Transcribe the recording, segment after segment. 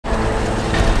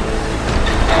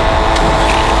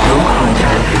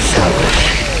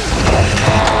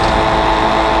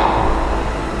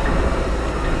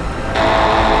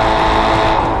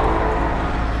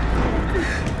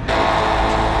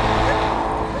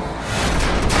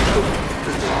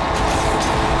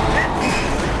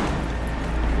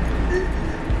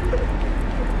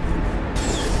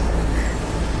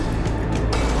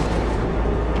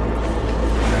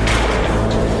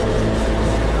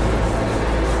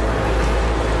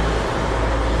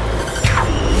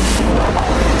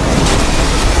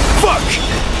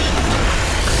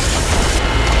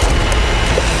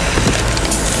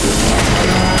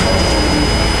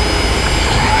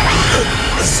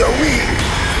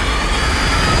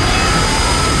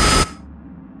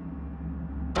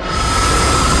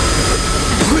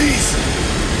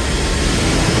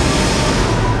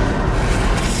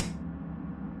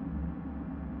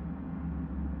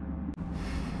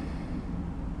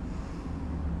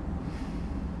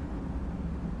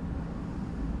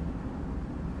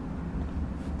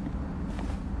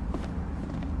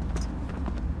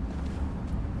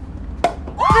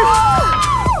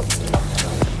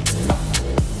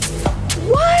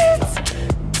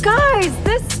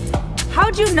Guys,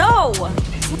 how'd you know?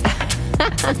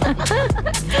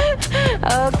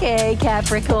 Okay,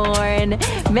 Capricorn.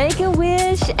 Make a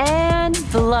wish and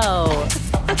blow.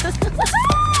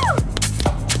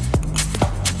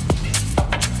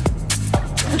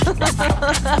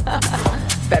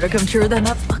 Better come true than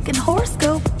a fucking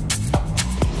horoscope.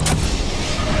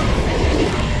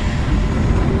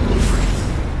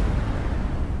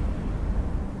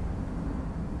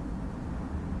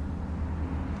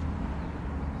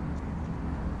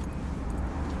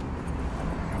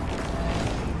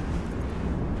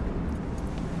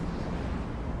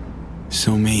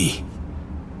 So me.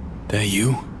 That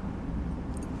you?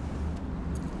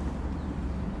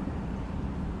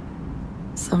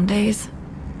 Some days,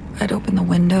 I'd open the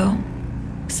window,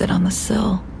 sit on the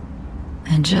sill,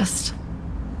 and just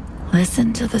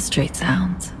listen to the street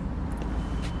sounds.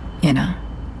 You know,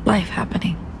 life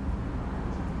happening.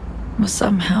 It was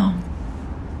somehow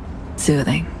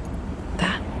soothing,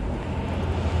 that.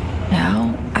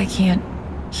 Now I can't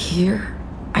hear,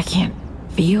 I can't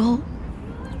feel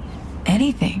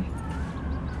anything.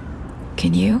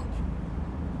 Can you?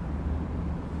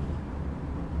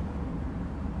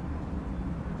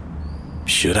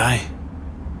 Should I?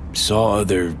 Saw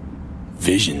other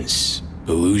visions,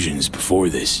 illusions before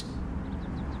this.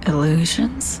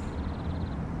 Illusions?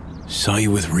 Saw you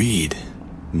with Reed,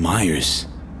 Myers.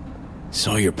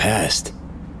 Saw your past.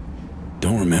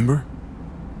 Don't remember?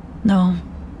 No.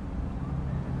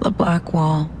 The black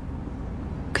wall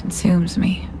consumes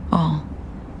me all.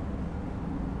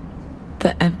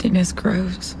 The emptiness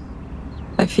grows.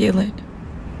 I feel it.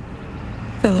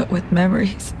 Fill it with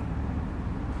memories.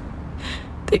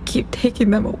 They keep taking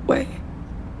them away.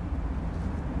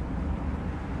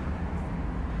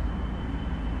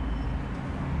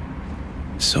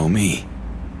 So me.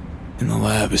 In the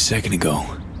lab a second ago.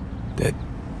 That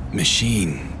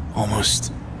machine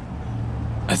almost...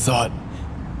 I thought...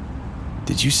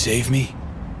 Did you save me?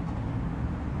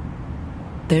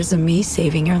 There's a me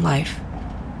saving your life.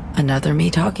 Another me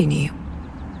talking to you.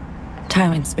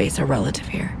 Time and space are relative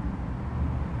here.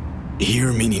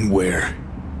 Here meaning where?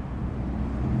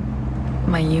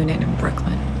 My unit in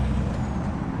Brooklyn.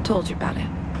 Told you about it,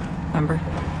 remember?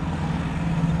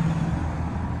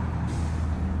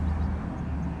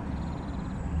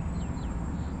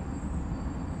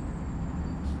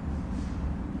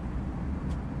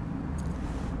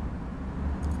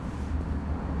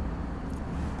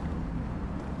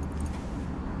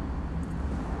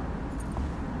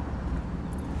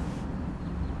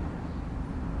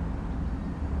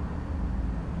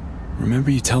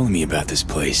 Remember you telling me about this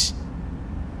place.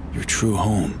 Your true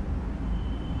home.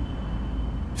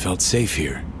 Felt safe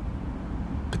here.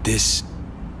 But this...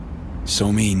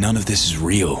 So me, none of this is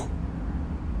real.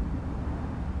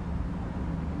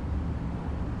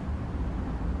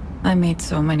 I made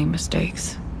so many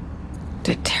mistakes.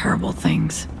 Did terrible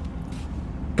things.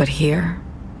 But here,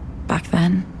 back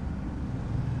then,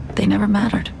 they never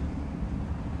mattered.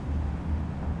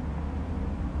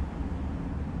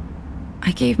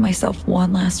 I gave myself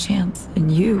one last chance,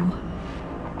 and you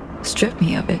stripped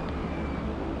me of it.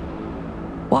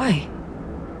 Why?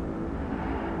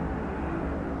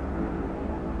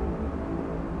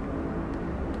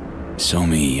 So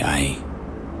me,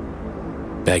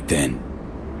 back then,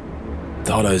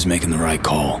 thought I was making the right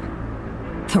call.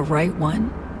 The right one?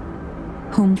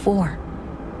 Whom for?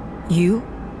 You?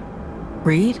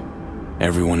 Reed?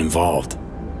 Everyone involved.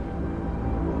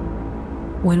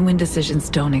 Win-win decisions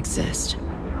don't exist,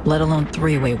 let alone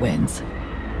three-way wins.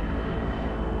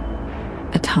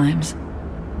 At time's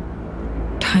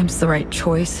the right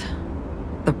choice,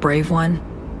 the brave one,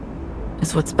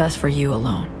 is what's best for you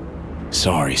alone.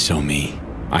 Sorry, so me.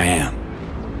 I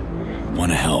am.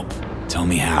 Wanna help. Tell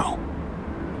me how.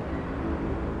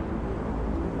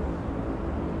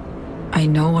 I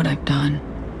know what I've done.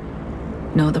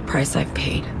 Know the price I've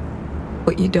paid.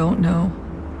 What you don't know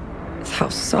is how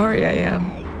sorry I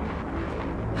am.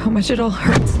 How much it all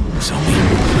hurts. So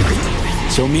me.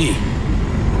 So me.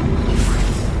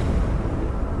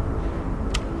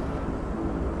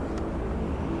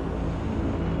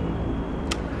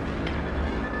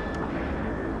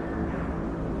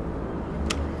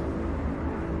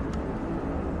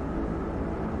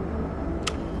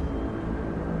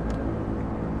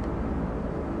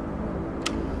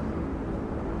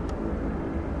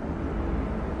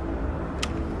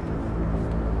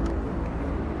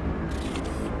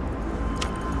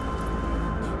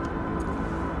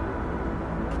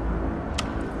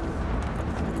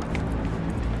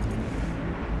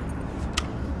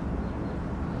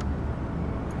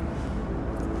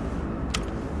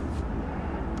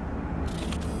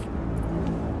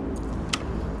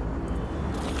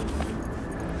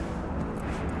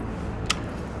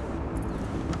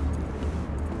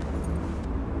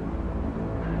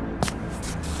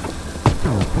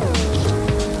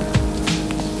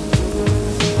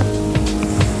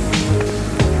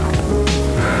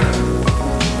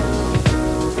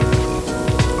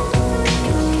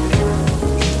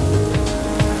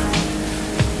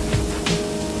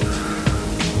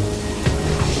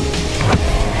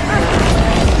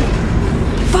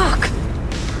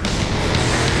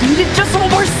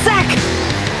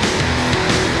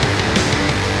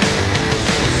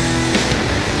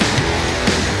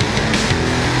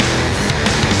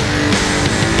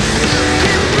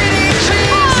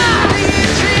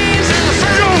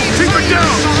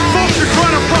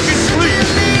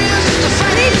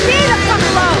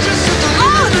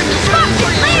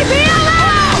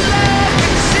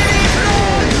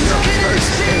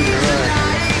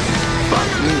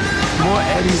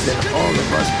 parties that all of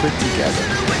us put together.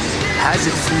 How's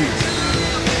it feel?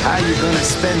 How you gonna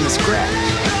spend the scratch?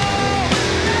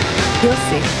 You'll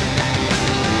see.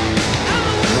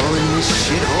 Blowing this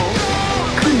shithole?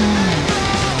 Come on.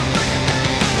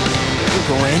 We'll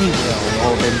go anywhere on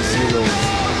all them zeros.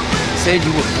 Said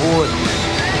you were bored.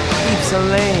 Keep so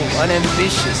lame,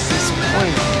 unambitious,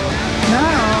 disappointed. No,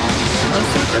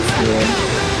 mostly just here.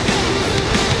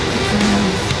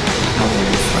 How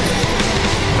old is it?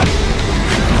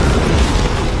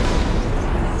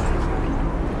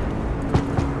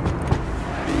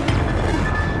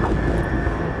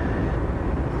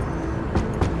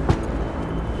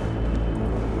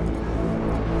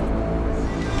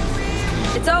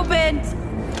 It's open!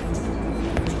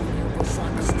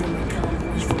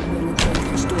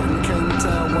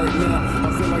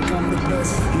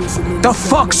 The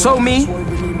fuck, so me?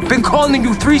 Been calling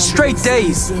you 3 straight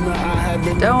days.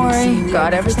 Don't worry,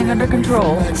 got everything under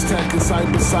control.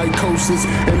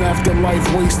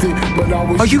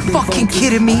 Are you fucking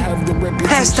kidding me?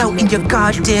 Passed out in your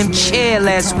goddamn chair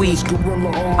last week.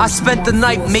 I spent the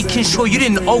night making sure you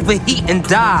didn't overheat and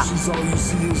die.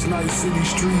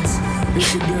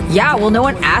 Yeah, well, no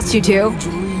one asked you to.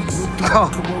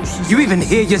 Oh, you even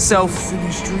hear yourself?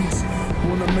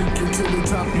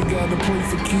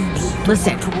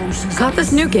 Listen, got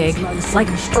this new gig, like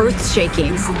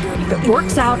earth-shaking. If it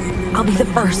works out, I'll be the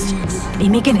first. Be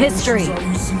making history.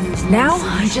 Now,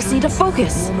 I just need to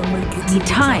focus. Need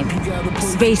time,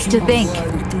 space to think.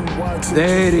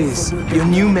 There it is, your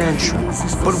new mantra.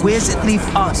 But where's it leave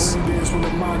us?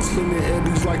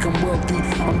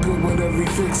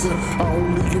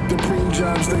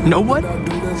 Know what?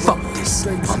 Fuck this.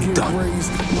 I'm done.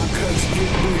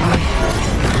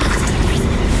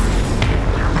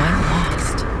 I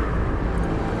lost,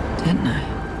 didn't I?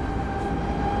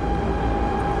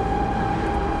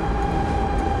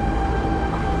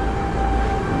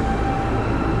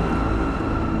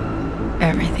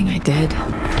 Everything I did,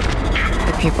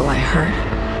 the people I hurt,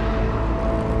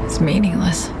 it's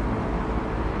meaningless.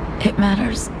 It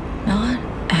matters not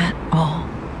at all.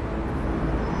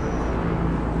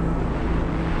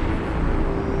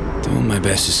 Doing my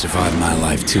best to survive my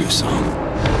life too, son.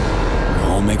 We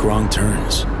all make wrong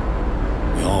turns.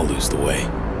 We all lose the way.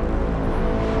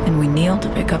 And we kneel to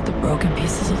pick up the broken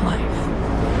pieces of life,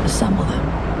 assemble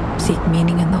them, seek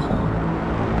meaning in the whole.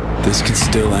 This could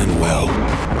still end well.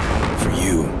 For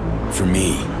you, for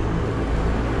me.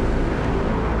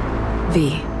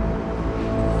 V.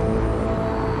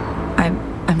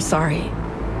 I'm sorry.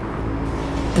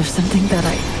 There's something that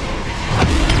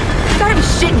You gotta be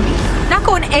shitting me. Not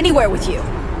going anywhere with you.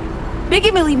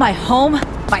 Making me leave my home,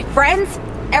 my friends,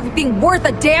 everything worth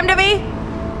a damn to me?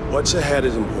 What's ahead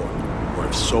is important.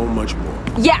 Worth so much more.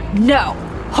 Yeah, no.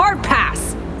 Hard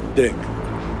pass. Think.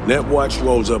 Netwatch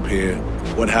rolls up here.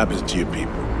 What happens to your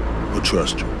people? Who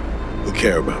trust you? Who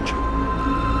care about you?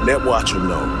 Netwatch will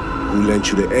know who lent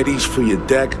you the eddies for your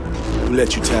deck, who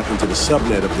let you tap into the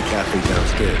subnet of the cafe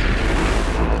downstairs.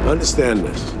 Understand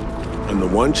this. And the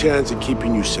one chance at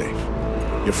keeping you safe.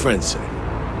 Your friends safe.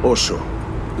 Or sure.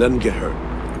 Let them get hurt.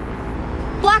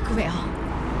 Blackmail.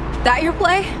 That your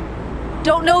play?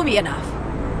 Don't know me enough.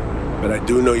 But I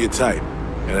do know your type.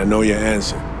 And I know your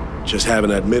answer. Just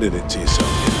haven't admitted it to yourself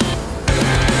yet.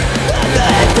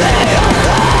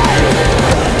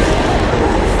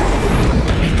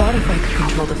 I thought if I could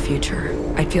control the future,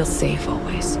 I'd feel safe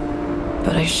always.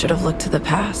 But I should have looked to the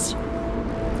past.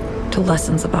 To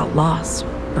lessons about loss.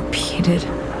 Repeated.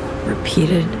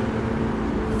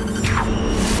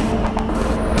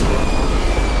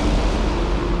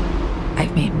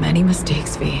 I've made many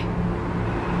mistakes, V.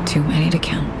 Too many to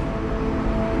count.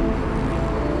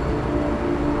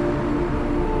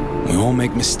 We all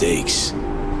make mistakes.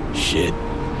 Shit.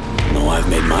 No, I've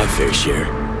made my fair share.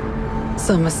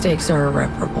 Some mistakes are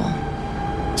irreparable.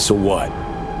 So what?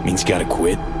 Means gotta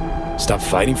quit? Stop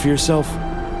fighting for yourself?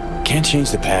 Can't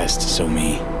change the past, so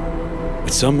me.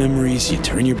 With some memories, you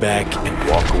turn your back and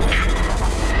walk away.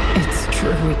 It's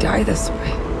true we die this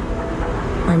way.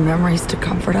 Our memories to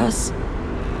comfort us.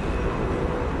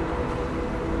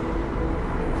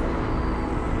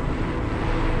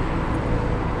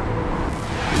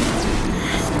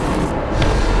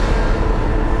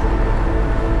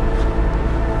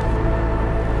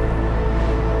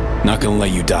 Not gonna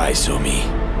let you die, Somi.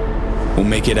 We'll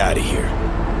make it out of here.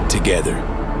 Together.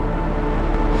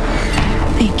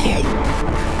 Thank you.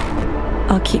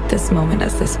 I'll keep this moment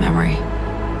as this memory.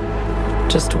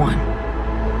 Just one.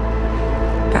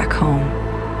 Back home,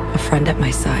 a friend at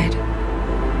my side.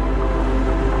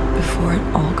 Before it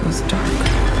all goes dark.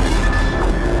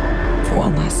 For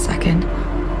one last second,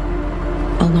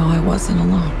 I'll know I wasn't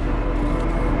alone.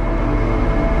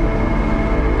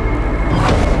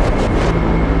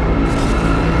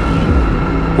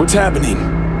 What's happening?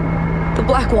 The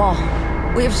black wall.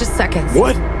 We have just seconds.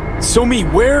 What? So me,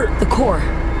 where? The core.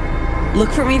 Look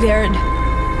for me there and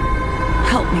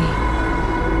help me.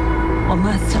 One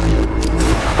last time.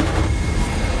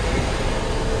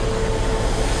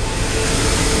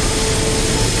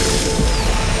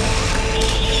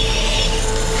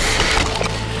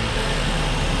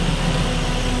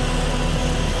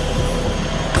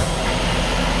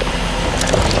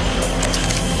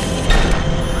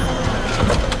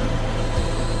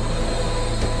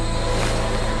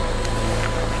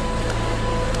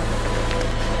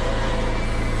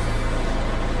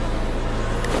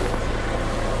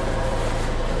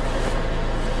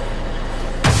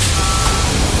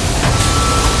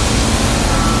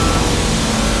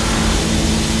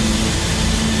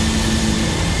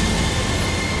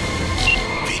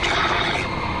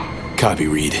 Copy,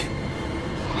 Reed.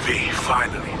 V,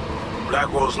 finally.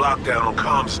 Blackwell's lockdown on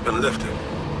comms has been lifted.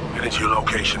 Headed to your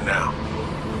location now.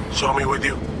 Saw me with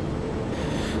you?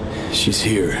 She's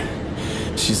here.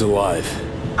 She's alive.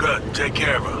 Good. Take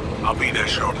care of her. I'll be there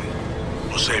shortly.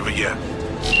 We'll save her yet.